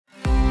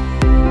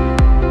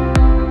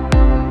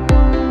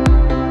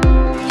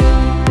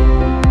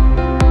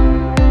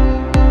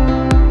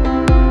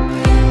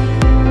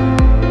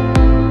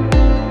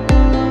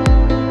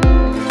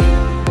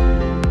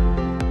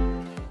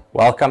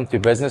Welcome to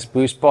Business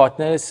Boost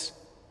Partners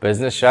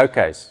Business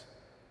Showcase.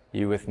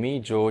 You with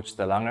me, George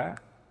de Lange.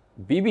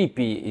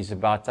 BBP is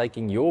about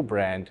taking your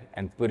brand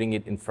and putting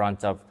it in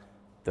front of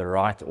the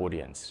right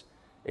audience.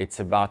 It's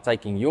about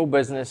taking your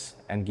business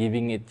and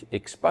giving it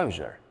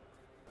exposure.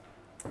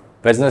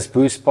 Business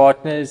Boost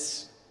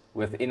Partners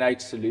with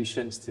Innate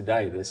Solutions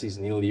today. This is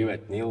Niele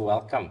Hewett. Niele,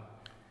 welcome.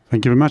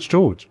 Thank you very much,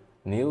 George.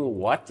 Niele,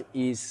 what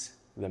is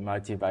the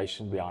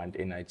motivation behind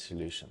Innate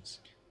Solutions?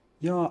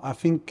 Yeah, I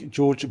think,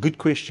 George, good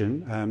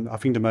question. I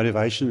think the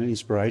motivation and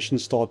inspiration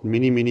started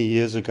many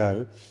years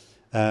ago,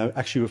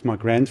 actually with my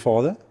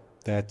grandfather.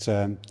 That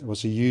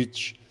was a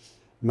huge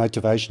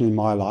motivation in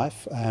my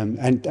life,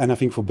 and I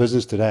think for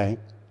business today.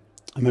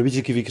 Maybe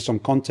to give you some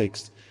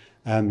context,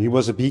 he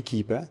was a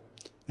beekeeper,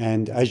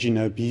 and as you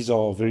know, bees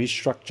are very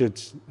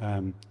structured.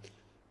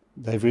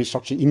 They're very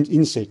structured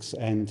insects,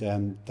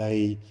 and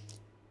they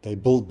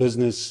build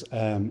business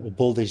or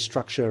build their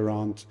structure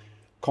around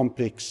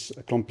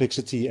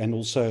complexity and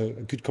also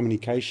good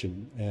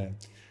communication.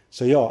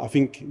 So yeah, I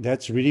think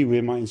that's really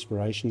where my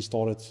inspiration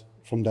started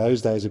from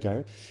those days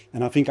ago,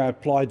 and I think I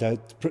applied those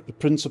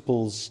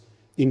principles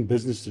in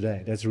business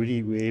today. That's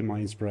really where my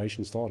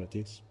inspiration started.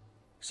 Yes.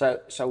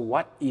 So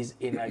what is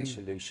Innate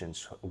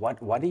Solutions?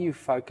 What do you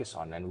focus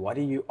on, and what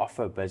do you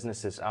offer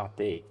businesses out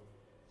there?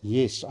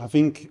 Yes, I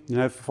think,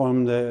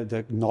 from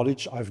the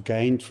knowledge I've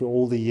gained through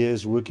all the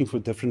years working for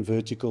different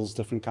verticals,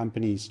 different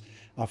companies,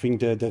 I think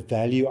the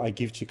value I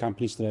give to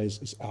companies today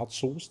is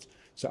outsourced.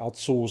 So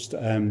outsourced,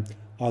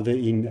 either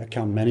in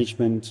account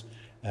management,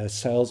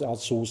 sales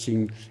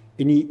outsourcing,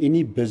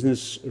 any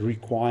business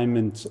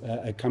requirement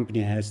a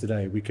company has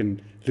today, we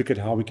can look at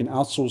how we can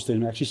outsource them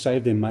and actually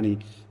save them money.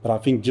 But I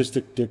think just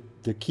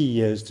the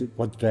key is to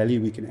what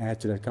value we can add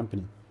to that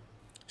company.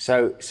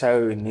 So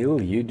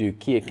Niele, you do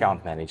key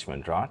account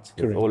management, right?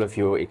 Correct. With all of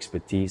your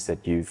expertise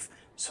that you've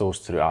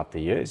sourced throughout the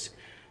years.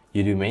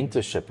 You do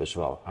mentorship as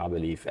well, I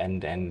believe,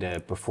 and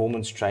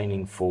performance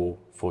training for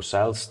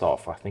sales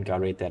staff. I think I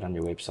read that on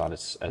your website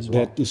as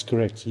well. That is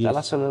correct, yes. Tell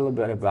us a little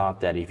bit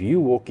about that. If you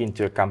walk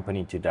into a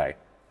company today,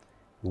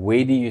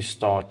 where do you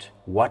start?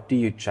 What do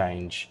you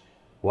change?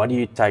 What do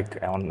you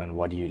take on and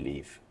what do you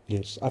leave?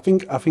 Yes, I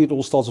think it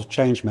all starts with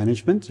change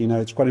management.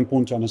 It's quite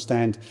important to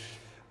understand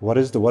what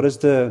is the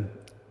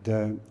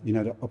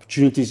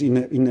opportunities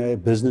in a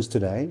business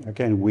today,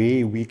 okay, and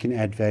where we can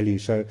add value.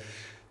 So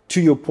to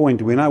your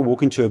point, when I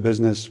walk into a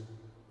business,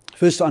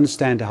 first to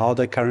understand what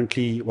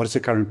is the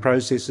current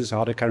processes,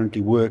 how they currently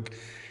work,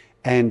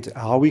 and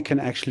how we can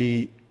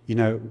actually,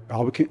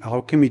 how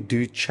can we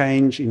do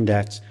change in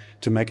that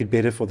to make it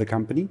better for the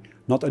company,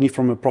 not only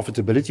from a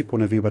profitability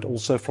point of view, but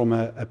also from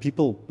a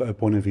people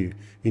point of view.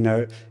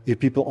 If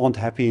people aren't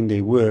happy in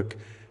their work,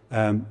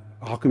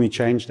 how can we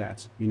change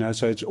that?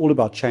 So it's all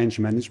about change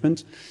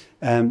management,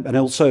 and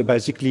also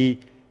basically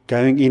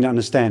going in and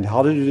understand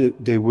how do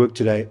they work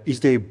today.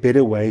 Is there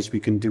better ways we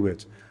can do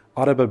it?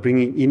 Either by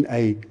bringing in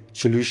a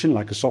solution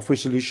like a software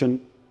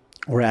solution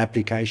or an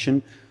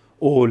application,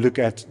 or look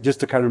at just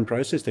the current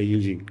process they're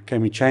using.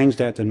 Can we change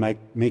that and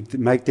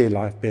make their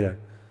life better?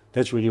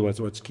 That's really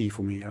what's key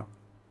for me. Yeah.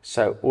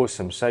 So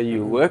awesome. So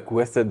you work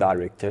with the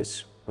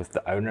directors, with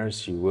the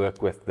owners, you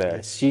work with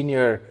the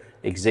senior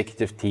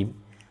executive team.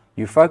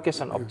 You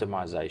focus on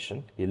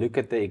optimization. You look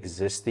at the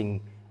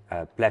existing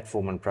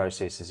platform and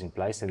processes in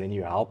place, and then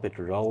you help it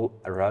roll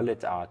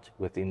it out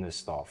within the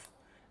staff.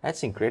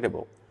 That's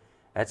incredible.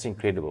 That's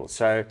incredible.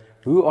 So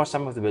who are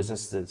some of the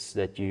businesses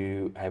that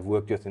you have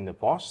worked with in the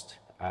past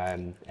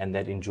and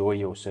that enjoy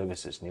your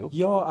services, Niele?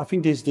 Yeah, I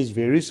think there's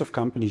various of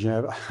companies.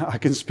 I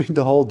can spend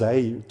the whole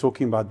day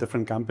talking about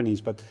different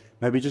companies, but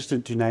maybe just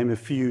to name a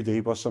few,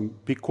 there was some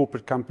big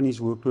corporate companies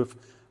worked with,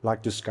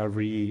 like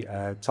Discovery,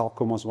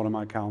 Telkom was one of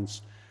my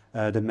accounts.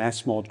 The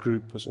Massmart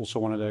Group was also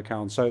one of the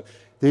accounts. So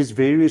there's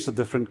various of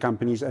different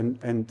companies, and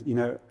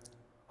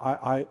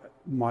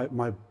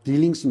my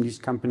dealings in these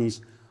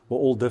companies were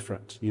all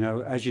different.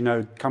 As you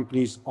know,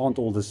 companies aren't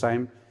all the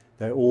same.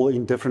 They're all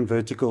in different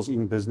verticals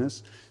in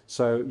business.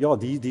 So yeah,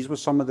 these were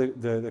some of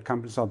the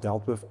companies I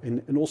dealt with,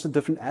 and also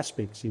different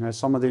aspects.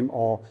 Some of them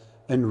are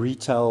in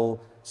retail,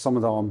 some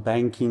of them are in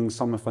banking,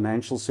 some are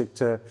financial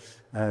sector,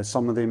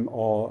 some of them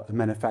are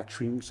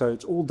manufacturing. So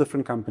it's all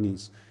different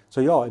companies. So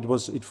yeah,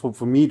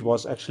 for me it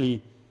was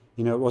actually,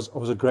 it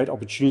was a great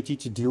opportunity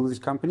to deal with these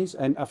companies.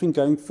 And I think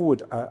going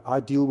forward,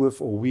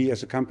 we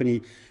as a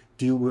company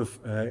deal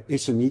with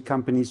SME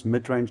companies,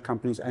 mid-range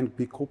companies, and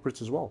big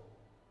corporates as well.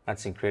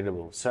 That's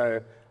incredible.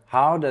 So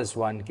how does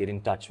one get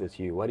in touch with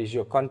you? What is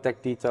your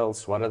contact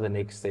details? What are the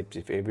next steps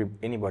if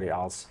anybody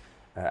else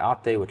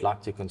out there would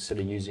like to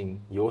consider using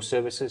your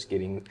services,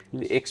 getting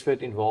the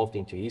expert involved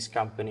into his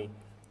company?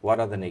 What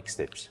are the next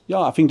steps?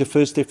 Yeah, I think the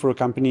first step for a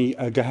company,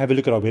 go have a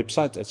look at our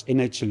website. It's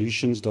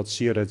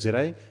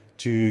innatesolutions.co.za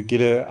to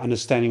get an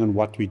understanding on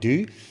what we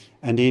do.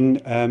 And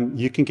then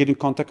you can get in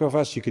contact with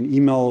us. You can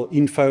email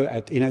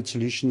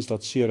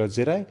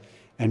info@innatesolutions.co.za,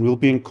 and we'll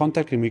be in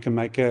contact, and we can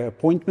make an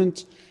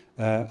appointment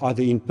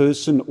either in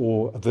person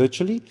or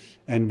virtually,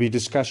 and we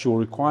discuss your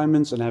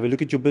requirements and have a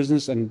look at your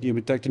business, and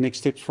we take the next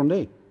steps from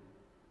there.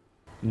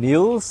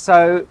 Neil,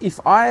 so if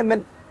I am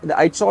in the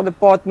HR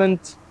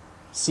department,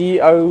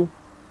 CEO,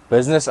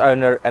 business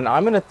owner, and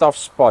I'm in a tough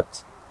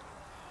spot,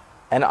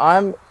 and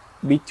I'm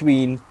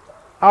between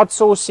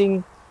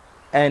outsourcing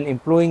and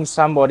employing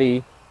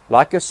somebody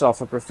like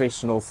yourself, a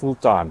professional,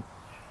 full-time,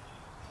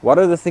 what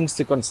are the things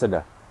to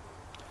consider?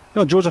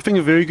 No, George, I think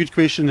a very good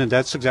question, and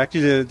that's exactly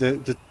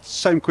the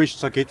same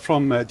questions I get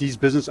from these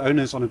business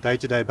owners on a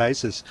day-to-day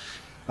basis.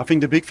 I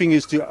think the big thing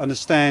is to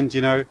understand,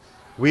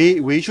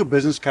 where's your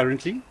business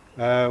currently?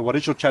 What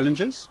is your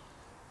challenges?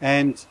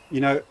 And,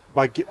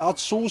 by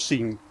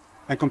outsourcing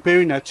and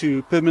comparing that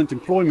to permanent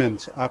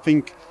employment, I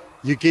think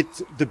you get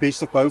the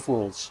best of both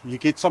worlds. You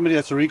get somebody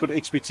that's already got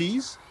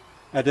expertise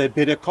at a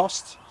better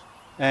cost,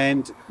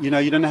 and, you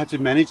don't have to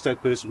manage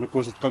that person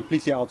because it's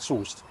completely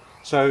outsourced.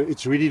 So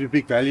it's really the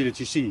big value that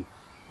you see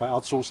by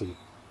outsourcing.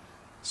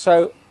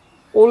 So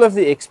all of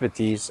the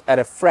expertise at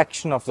a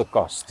fraction of the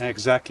cost.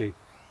 Exactly.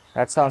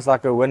 That sounds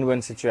like a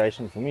win-win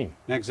situation for me.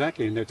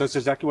 Exactly, and that's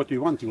exactly what we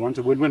want. We want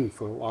a win-win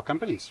for our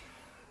companies.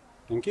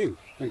 Thank you.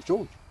 Thanks,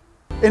 George.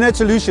 Innate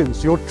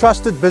Solutions, your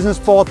trusted business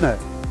partner,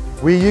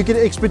 where you get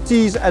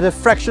expertise at a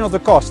fraction of the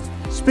cost.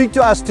 Speak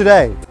to us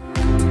today.